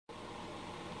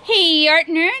Hey Art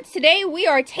Nerds! Today we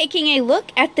are taking a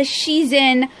look at the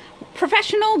Shizen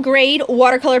professional grade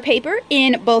watercolor paper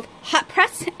in both hot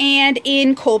press and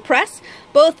in cold press.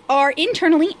 Both are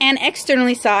internally and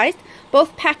externally sized.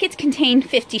 Both packets contain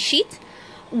 50 sheets.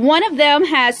 One of them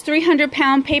has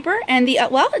 300-pound paper and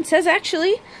it says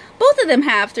actually both of them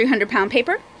have 300-pound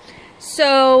paper.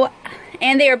 So,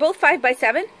 and they are both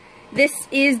 5x7. This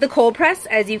is the cold press.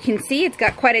 As you can see, it's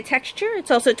got quite a texture. It's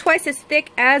also twice as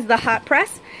thick as the hot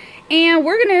press. And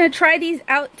we're going to try these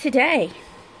out today.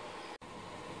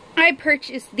 I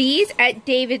purchased these at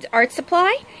David's Art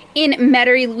Supply in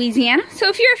Metairie, Louisiana. So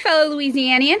if you're a fellow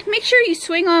Louisianian, make sure you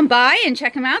swing on by and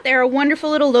check them out. They're a wonderful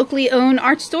little locally owned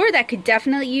art store that could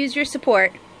definitely use your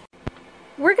support.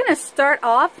 We're going to start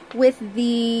off with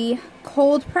the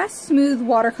cold press smooth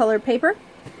watercolor paper.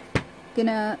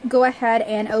 Gonna go ahead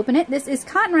and open it. This is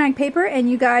cotton rag paper, and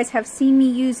you guys have seen me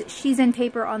use Shizen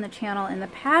paper on the channel in the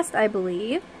past, I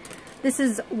believe. This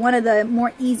is one of the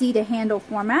more easy to handle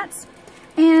formats.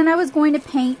 And I was going to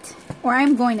paint, or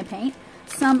I'm going to paint,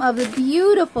 some of the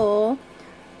beautiful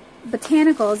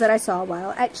botanicals that I saw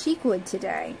while at Cheekwood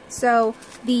today. So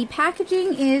the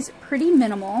packaging is pretty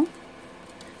minimal.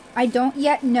 I don't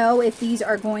yet know if these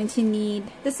are going to need,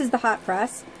 this is the hot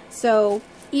press, so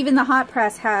even the hot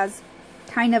press has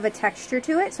kind of a texture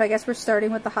to it, so I guess we're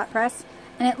starting with the hot press,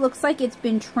 and it looks like it's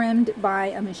been trimmed by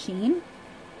a machine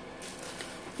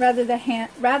rather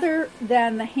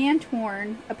than the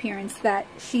hand-torn appearance that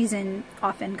Shizen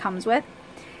often comes with.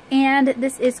 And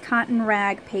this is cotton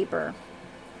rag paper.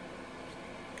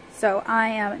 So I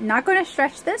am not going to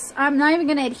stretch this. I'm not even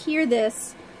going to adhere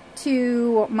this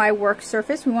to my work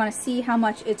surface. We want to see how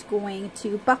much it's going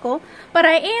to buckle, but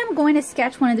I am going to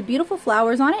sketch one of the beautiful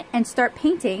flowers on it and start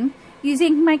painting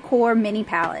using my Core mini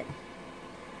palette.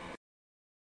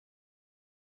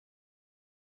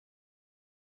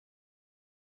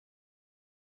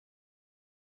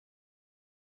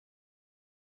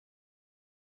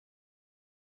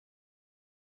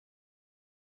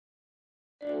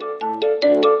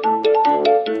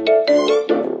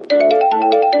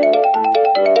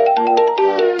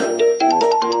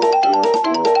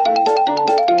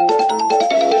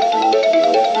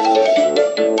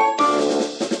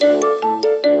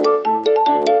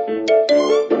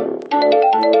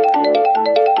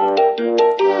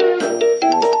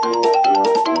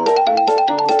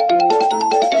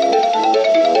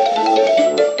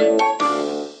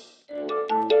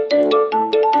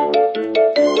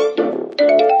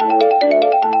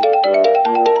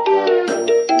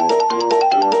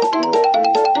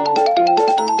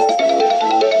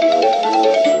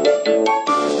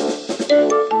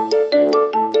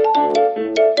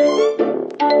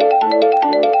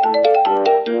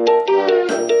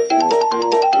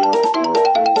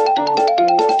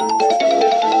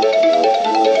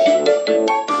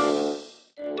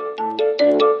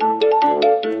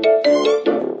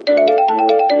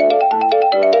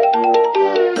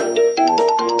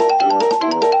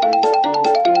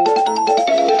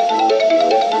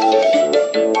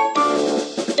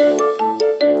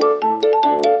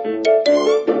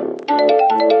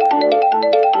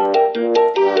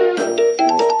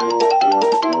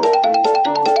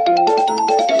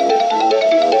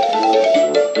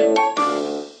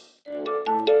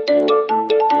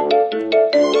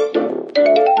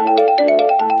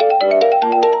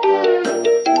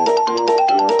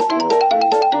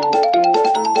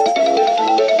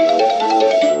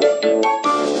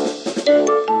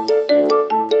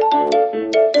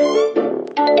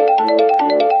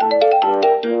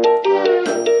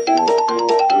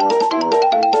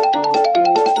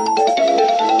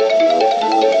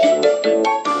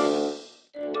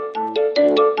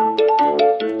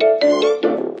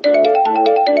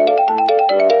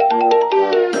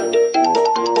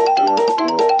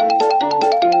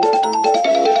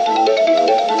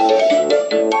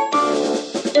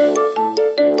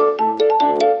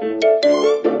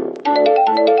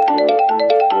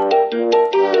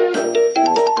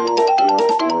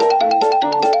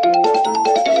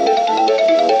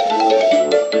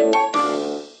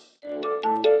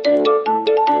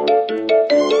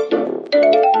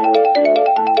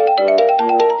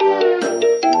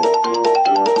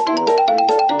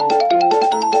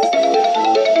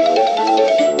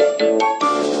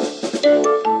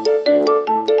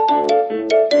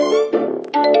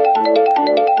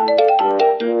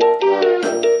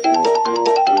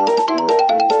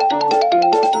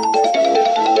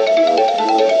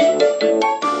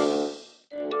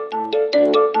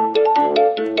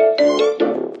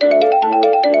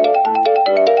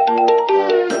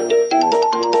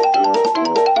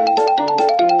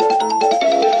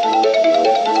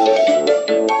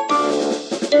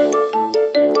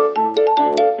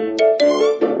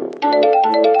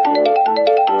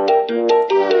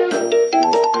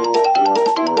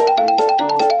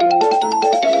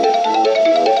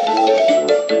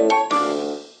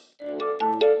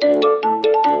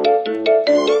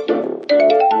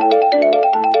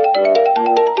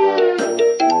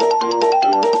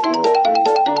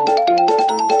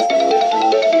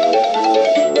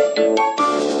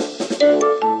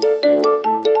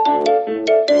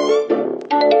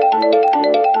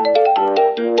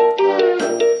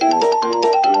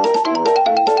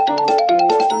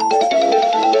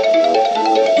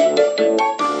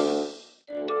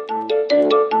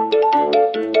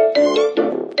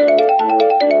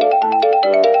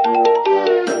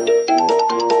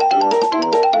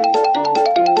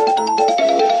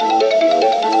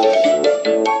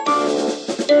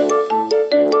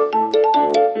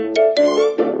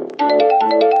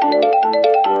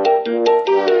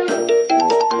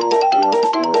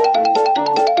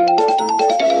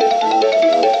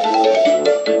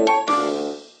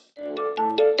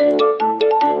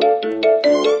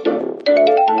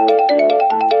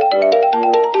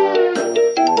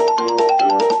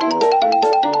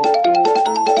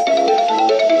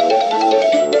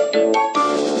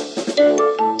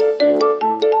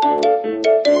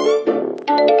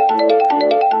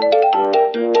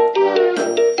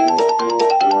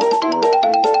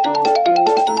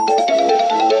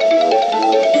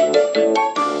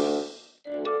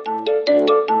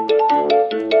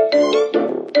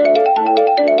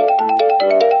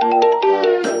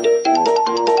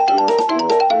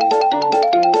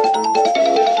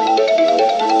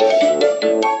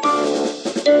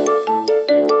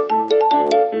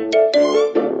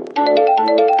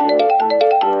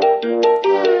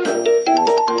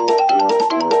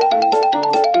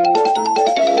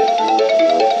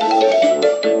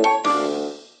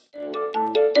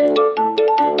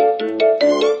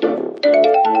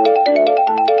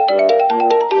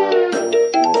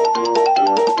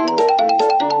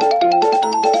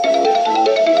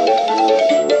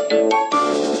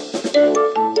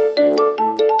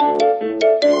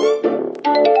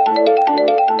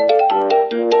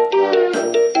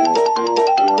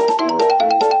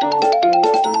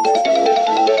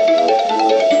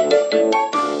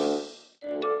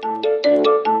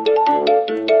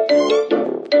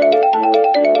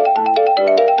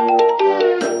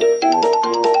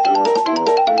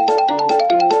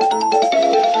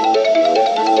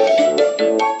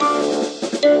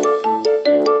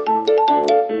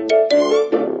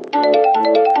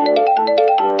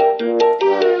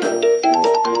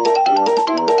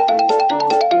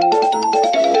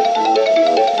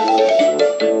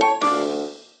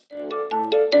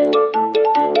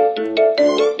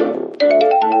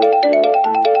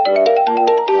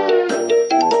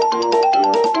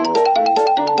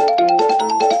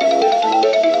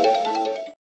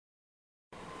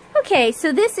 Okay,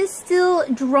 so this is still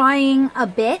drying a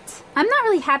bit. I'm not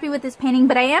really happy with this painting,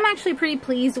 but I am actually pretty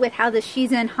pleased with how the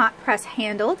Shizen Hot Press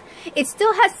handled. It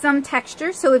still has some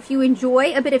texture, so if you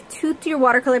enjoy a bit of tooth to your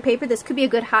watercolor paper, this could be a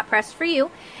good hot press for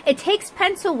you. It takes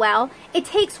pencil well, it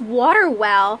takes water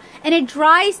well, and it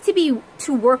dries to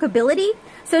workability.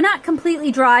 So not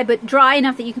completely dry, but dry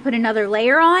enough that you can put another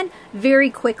layer on very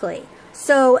quickly.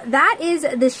 So that is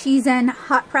the Shizen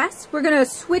Hot Press. We're going to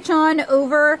switch on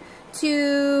over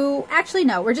to, actually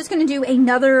no, we're just going to do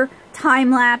another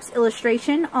time-lapse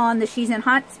illustration on the Shizen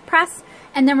Hot Press,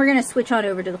 and then we're going to switch on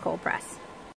over to the cold press.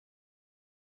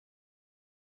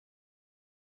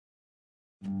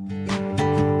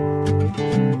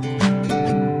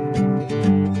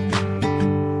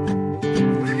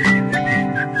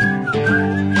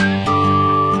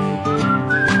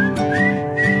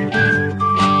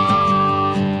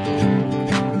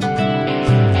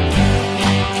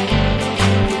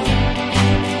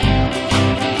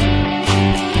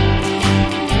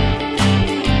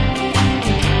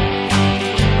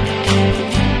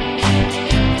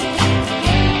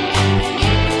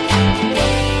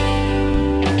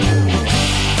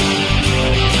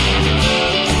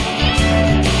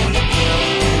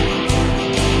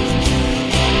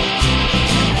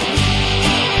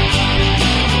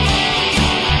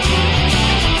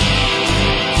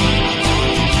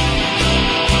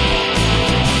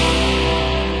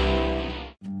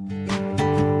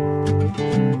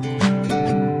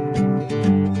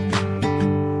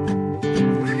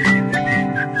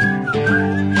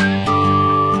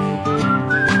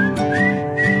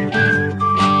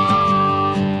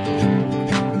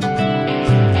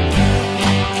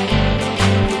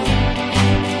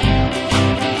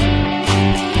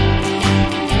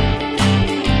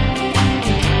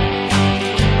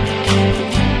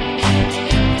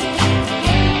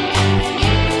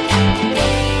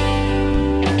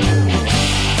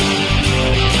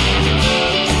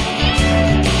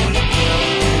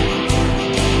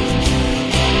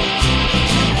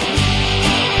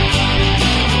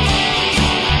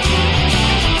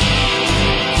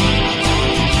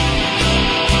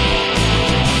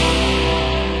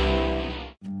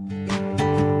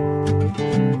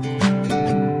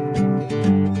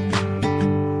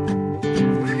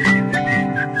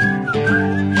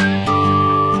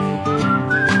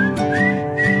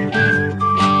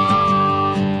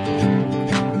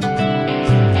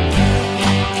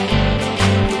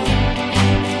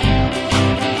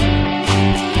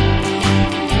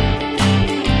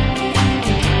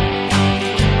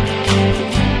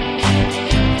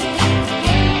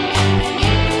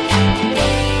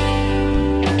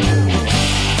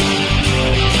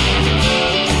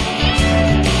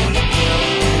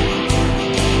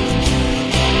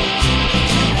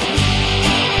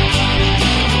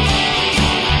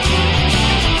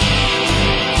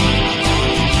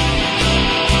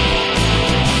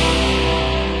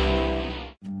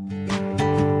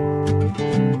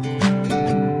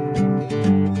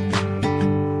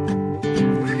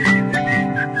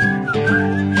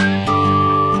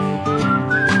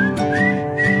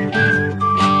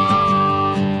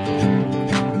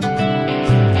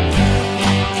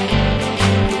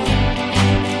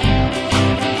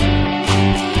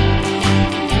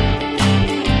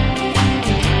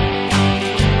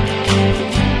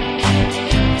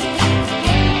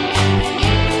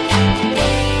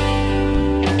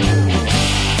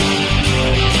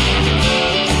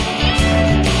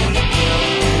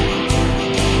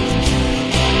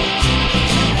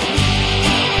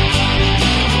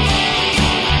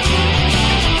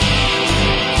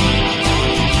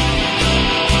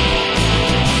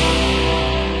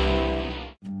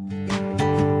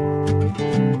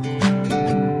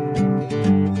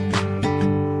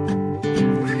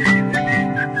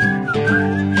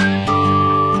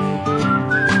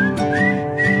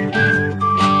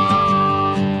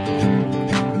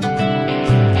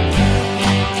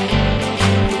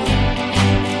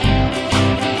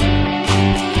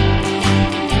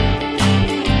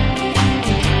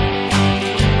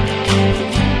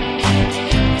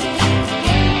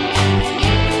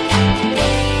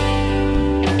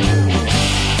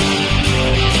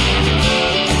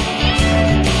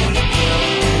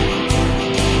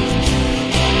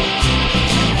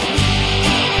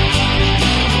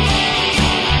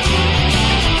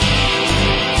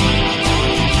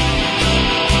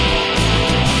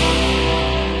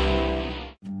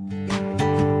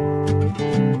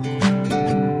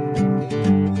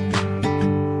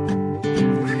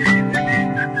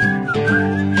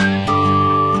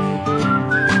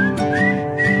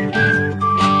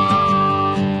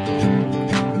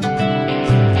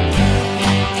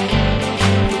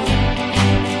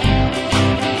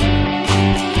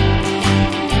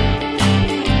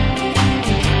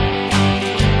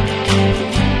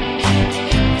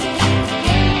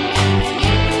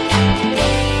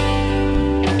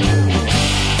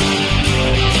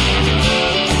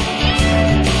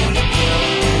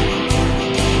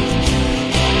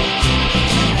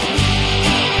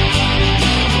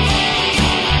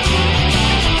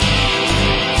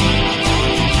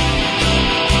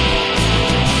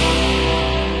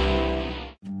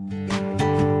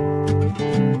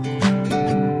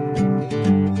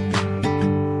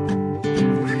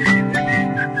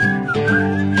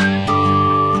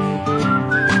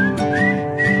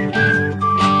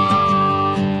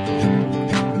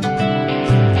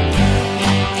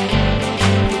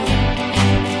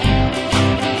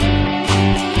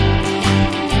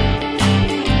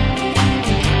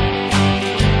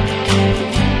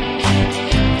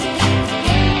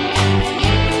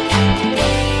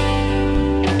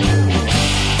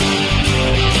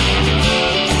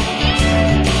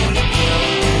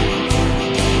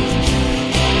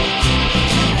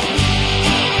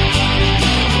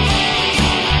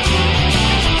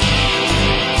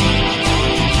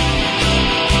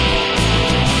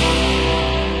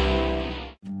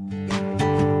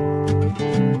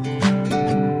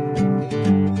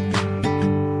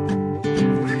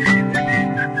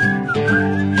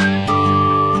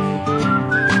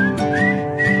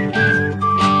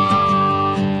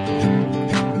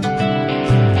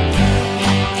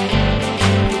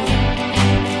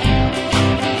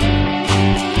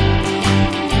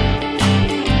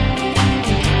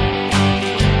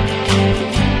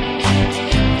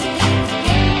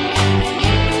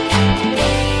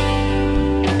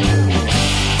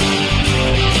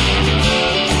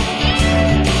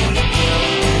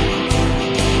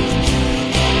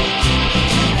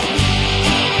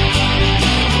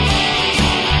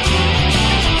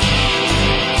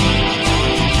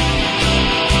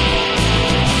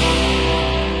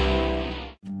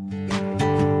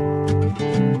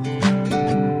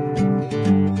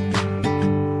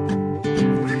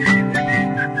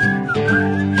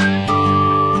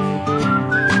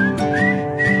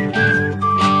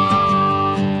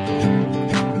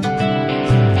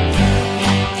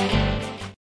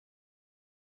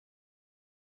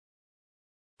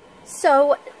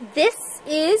 So this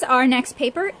is our next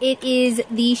paper. It is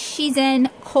the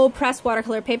Shizen Coldpress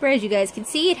watercolor paper. As you guys can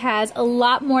see, it has a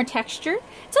lot more texture.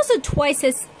 It's also twice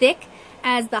as thick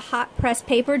as the hot press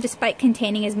paper despite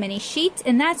containing as many sheets,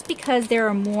 and that's because there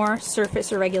are more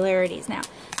surface irregularities. Now,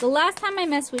 the last time I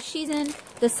messed with Shizen,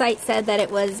 the site said that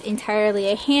it was entirely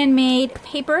a handmade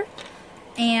paper,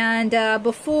 and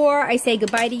before I say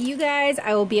goodbye to you guys,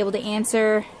 I will be able to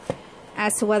answer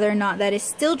as to whether or not that is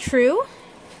still true.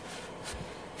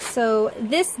 So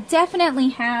this definitely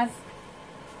has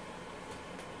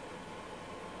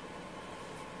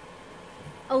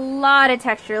a lot of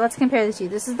texture. Let's compare the two.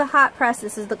 This is the hot press,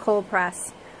 this is the cold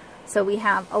press. So we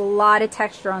have a lot of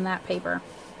texture on that paper.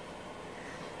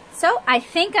 So I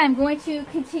think I'm going to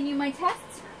continue my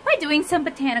tests by doing some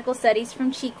botanical studies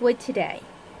from Cheekwood today.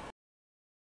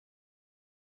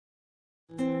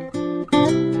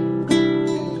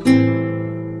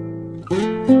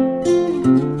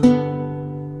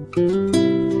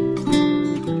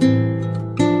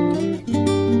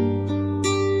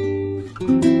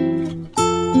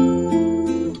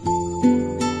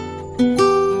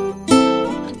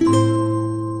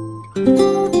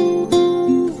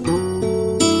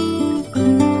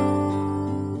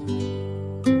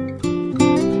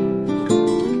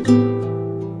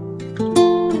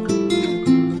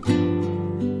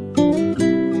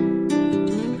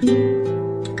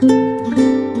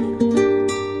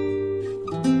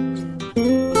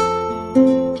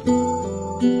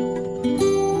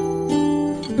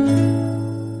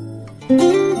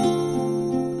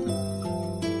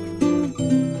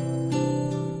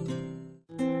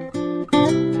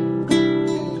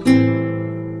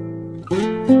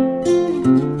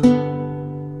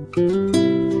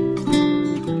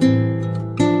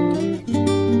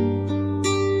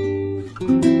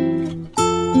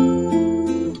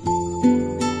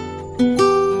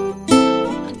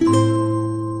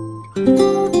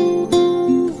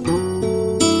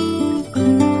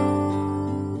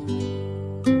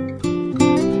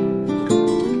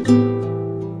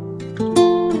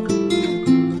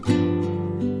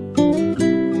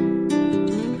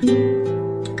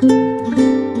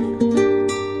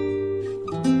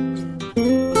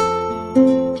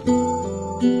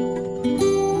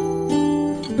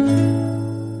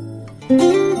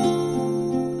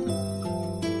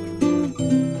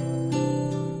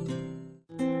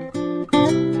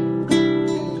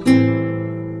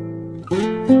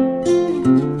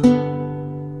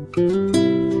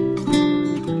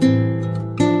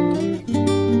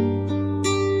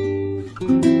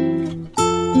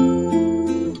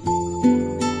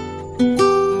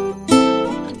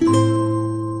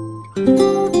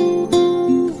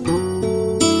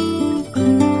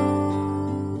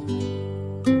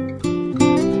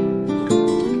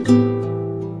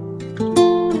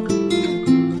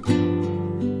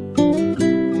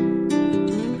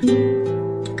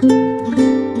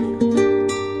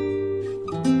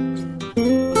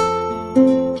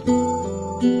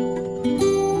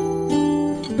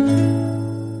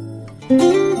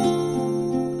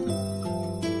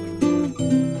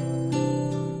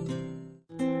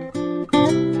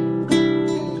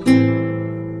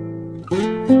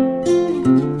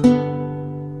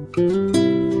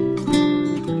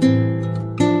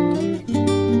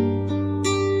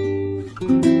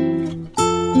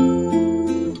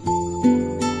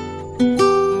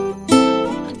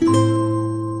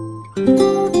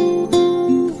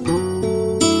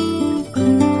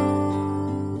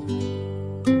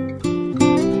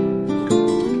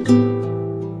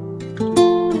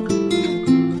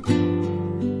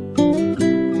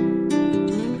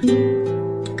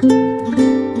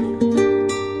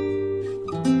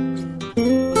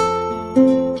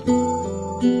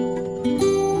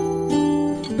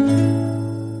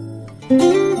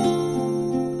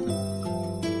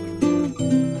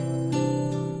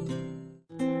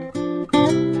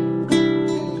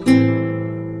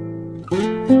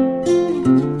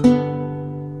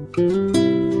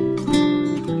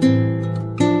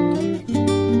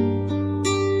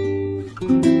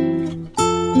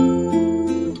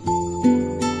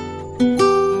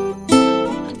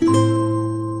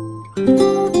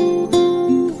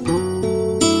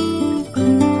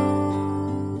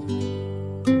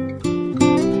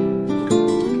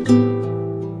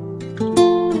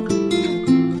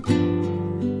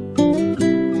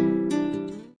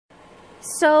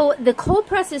 So the cold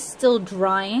press is still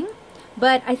drying,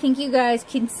 but I think you guys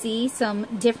can see some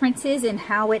differences in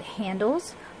how it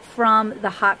handles from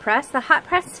the hot press. The hot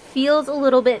press feels a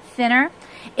little bit thinner,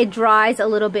 It dries a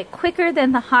little bit quicker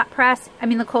than the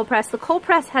the cold press. The cold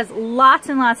press has lots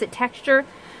and lots of texture,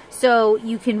 so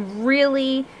you can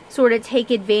really sort of take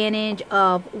advantage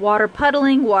of water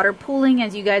puddling, water pooling,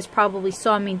 as you guys probably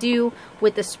saw me do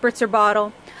with the spritzer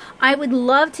bottle. I would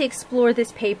love to explore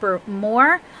this paper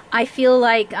more. I feel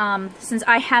like since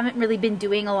I haven't really been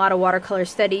doing a lot of watercolor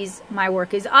studies, my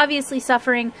work is obviously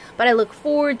suffering, but I look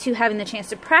forward to having the chance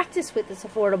to practice with this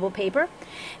affordable paper.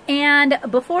 And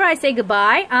before I say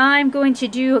goodbye, I'm going to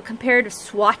do a comparative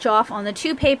swatch off on the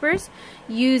two papers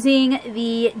using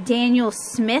the Daniel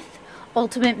Smith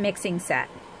Ultimate Mixing Set.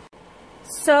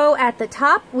 So at the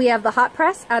top we have the hot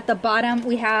press, at the bottom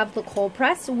we have the cold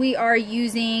press. We are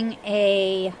using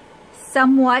a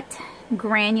somewhat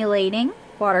granulating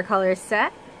watercolor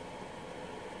set.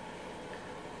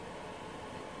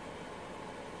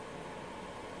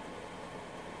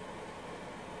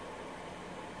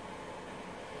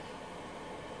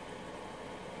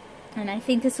 And I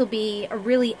think this will be a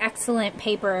really excellent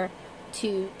paper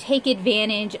to take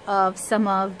advantage of some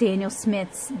of Daniel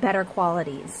Smith's better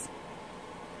qualities.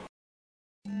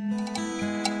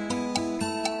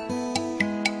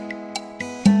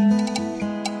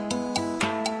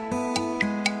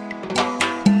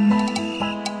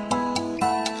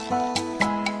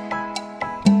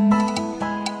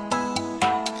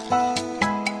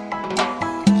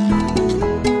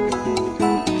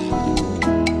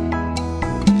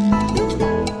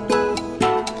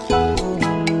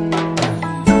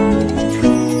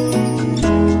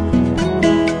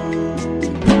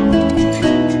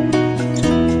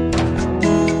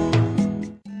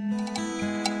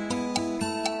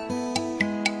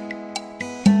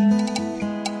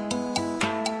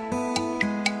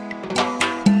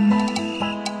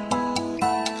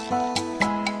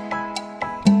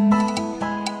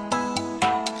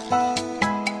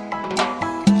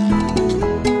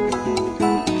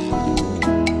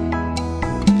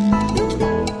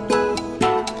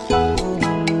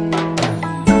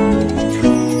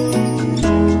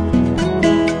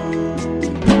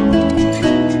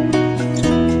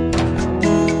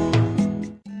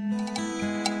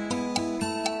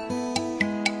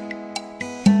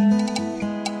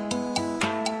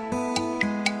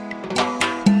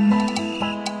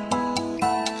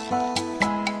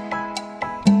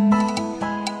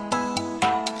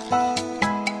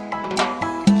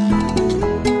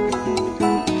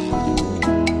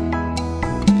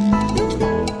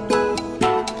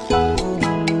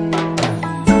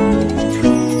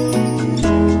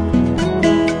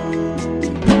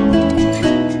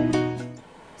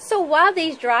 While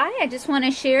these dry, I just want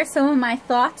to share some of my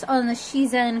thoughts on the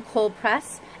Shizen cold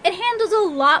press. It handles a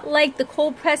lot like the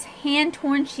cold press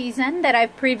hand-torn Shizen that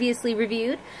I've previously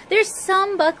reviewed. There's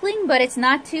some buckling, but it's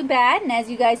not too bad, and as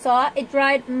you guys saw, it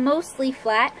dried mostly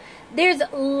flat. There's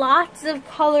lots of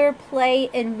color play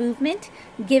and movement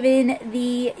given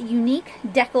the unique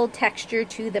deckled texture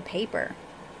to the paper.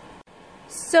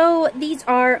 So these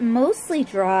are mostly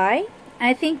dry.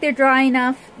 I think they're dry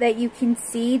enough that you can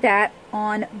see that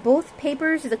on both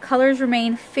papers the colors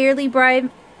remain fairly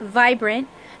vibrant.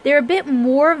 They're a bit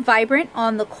more vibrant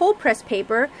on the cold press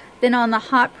paper than on the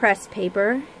hot press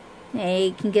paper.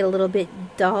 They can get a little bit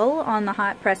dull on the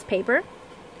hot press paper.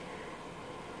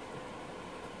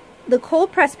 The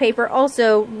cold press paper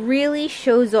also really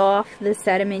shows off the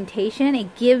sedimentation.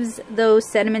 It gives those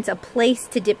sediments a place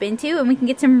to dip into, and we can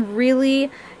get some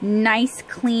really nice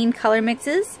clean color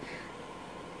mixes,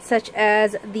 such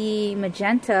as the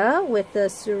magenta with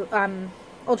the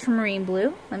ultramarine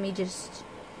blue. Let me just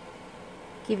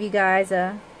give you guys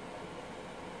a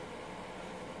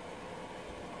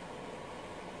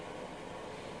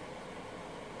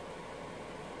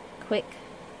quick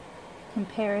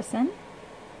comparison.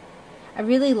 I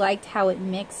really liked how it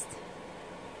mixed.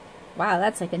 Wow,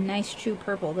 that's like a nice true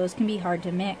purple. Those can be hard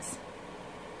to mix.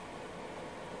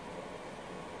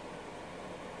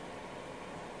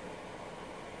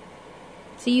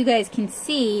 So you guys can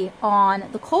see on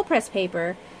the cold press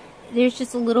paper, there's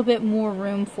just a little bit more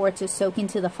room for it to soak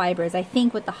into the fibers. I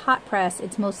think with the hot press,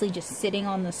 it's mostly just sitting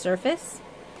on the surface,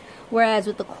 whereas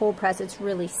with the cold press, it's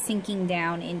really sinking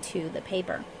down into the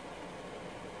paper.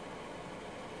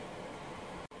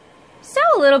 So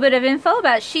a little bit of info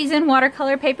about Shizen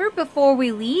watercolor paper before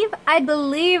we leave. I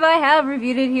believe I have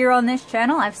reviewed it here on this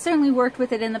channel. I've certainly worked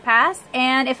with it in the past,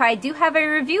 and if I do have a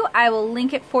review, I will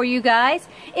link it for you guys.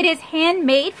 It is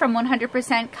handmade from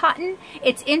 100% cotton.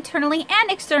 It's internally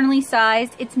and externally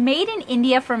sized. It's made in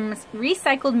India from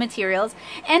recycled materials,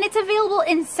 and it's available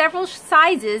in several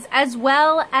sizes as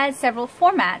well as several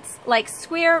formats like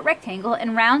square, rectangle,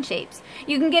 and round shapes.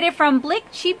 You can get it from Blick,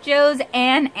 Cheap Joe's,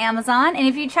 and Amazon, and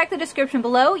if you check the description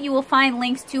description below, you will find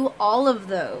links to all of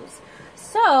those.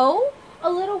 So, a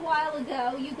little while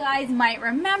ago, you guys might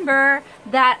remember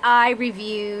that I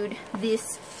reviewed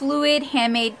this fluid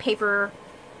handmade paper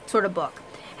sort of book.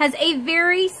 Has a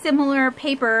very similar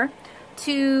paper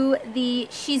to the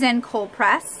Shizen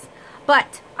Coldpress,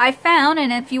 but I found,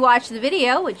 and if you watch the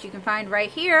video, which you can find right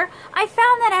here, I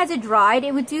found that as it dried,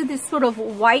 it would do this sort of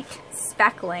white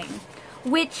speckling,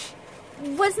 which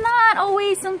was not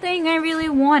always something I really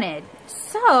wanted.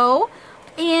 So,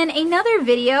 in another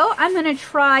video, I'm going to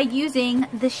try using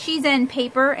the Shizen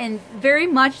paper and very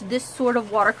much this sort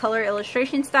of watercolor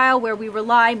illustration style where we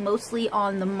rely mostly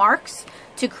on the marks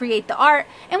to create the art,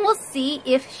 and we'll see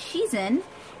if Shizen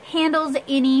handles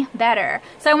any better.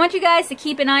 So I want you guys to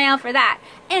keep an eye out for that.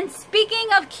 And speaking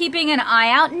of keeping an eye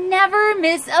out, never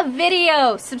miss a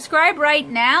video. Subscribe right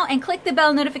now and click the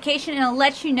bell notification and it'll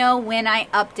let you know when I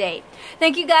update.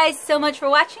 Thank you guys so much for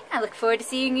watching. I look forward to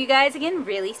seeing you guys again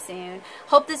really soon.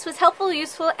 Hope this was helpful,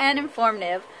 useful, and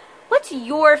informative. What's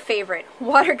your favorite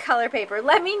watercolor paper?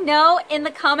 Let me know in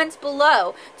the comments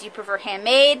below. Do you prefer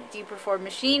handmade? Do you prefer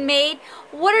machine made?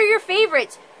 What are your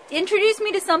favorites? Introduce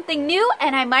me to something new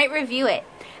and I might review it.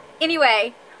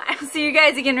 Anyway, I'll see you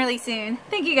guys again really soon.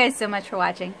 Thank you guys so much for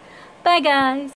watching. Bye guys.